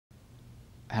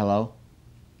Hello?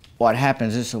 What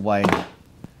happens this way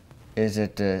is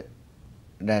that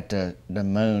the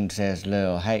moon says,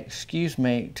 little, hey, excuse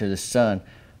me, to the sun,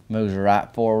 moves right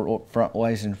forward, front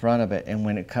ways in front of it, and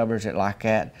when it covers it like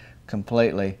that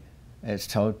completely, it's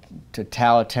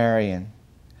totalitarian.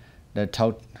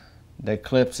 The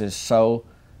eclipse is so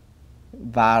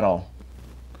vital.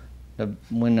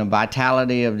 When the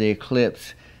vitality of the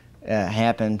eclipse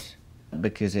happens,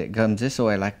 because it comes this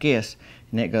way like this,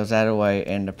 and it goes that way,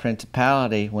 and the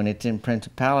principality, when it's in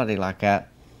principality like that,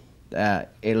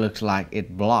 it looks like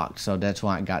it's blocked, so that's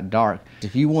why it got dark.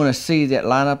 If you want to see that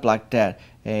line up like that,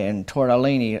 and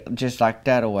tortellini just like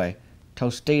that away,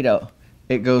 Tostito,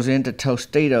 it goes into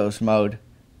Tostitos mode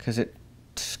because it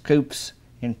scoops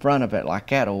in front of it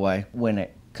like that away. When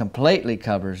it completely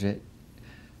covers it,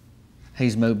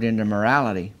 he's moved into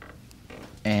morality,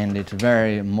 and it's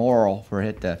very moral for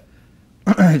it to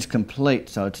it's complete,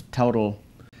 so it's total,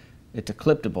 it's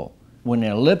ecliptible. When the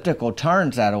elliptical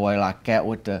turns that way like that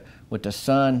with the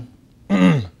sun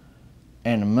and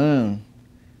the moon,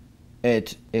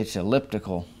 it's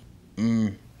elliptical,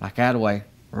 like that way.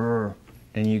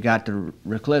 Then you got the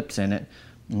eclipse in it.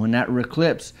 When it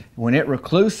recluses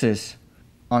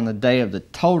on the day of the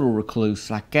total recluse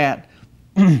like that,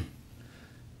 you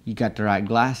got the right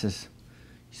glasses.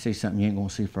 You see something you ain't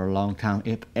gonna see for a long time,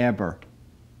 if ever.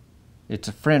 It's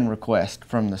a friend request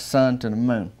from the sun to the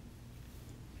moon.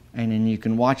 And then you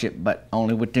can watch it, but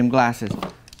only with them glasses.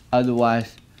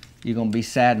 Otherwise, you're gonna be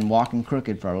sad and walking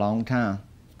crooked for a long time.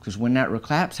 Because when that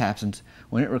reclapse happens,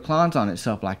 when it reclines on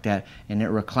itself like that, and it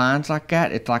reclines like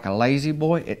that, it's like a lazy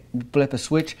boy. You flip a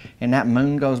switch, and that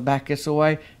moon goes back this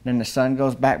way, then the sun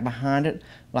goes back behind it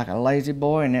like a lazy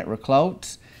boy, and it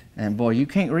reclotes. And boy, you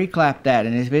can't reclap that.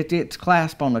 And if it's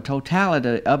clasped on the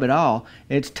totality of it all,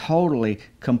 it's totally,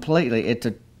 completely, it's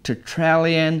a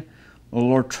tetralian,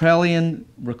 Lortrellian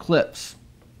eclipse.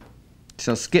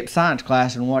 So skip science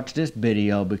class and watch this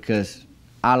video because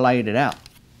I laid it out.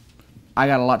 I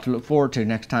got a lot to look forward to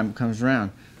next time it comes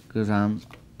around because I'm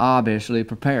obviously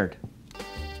prepared.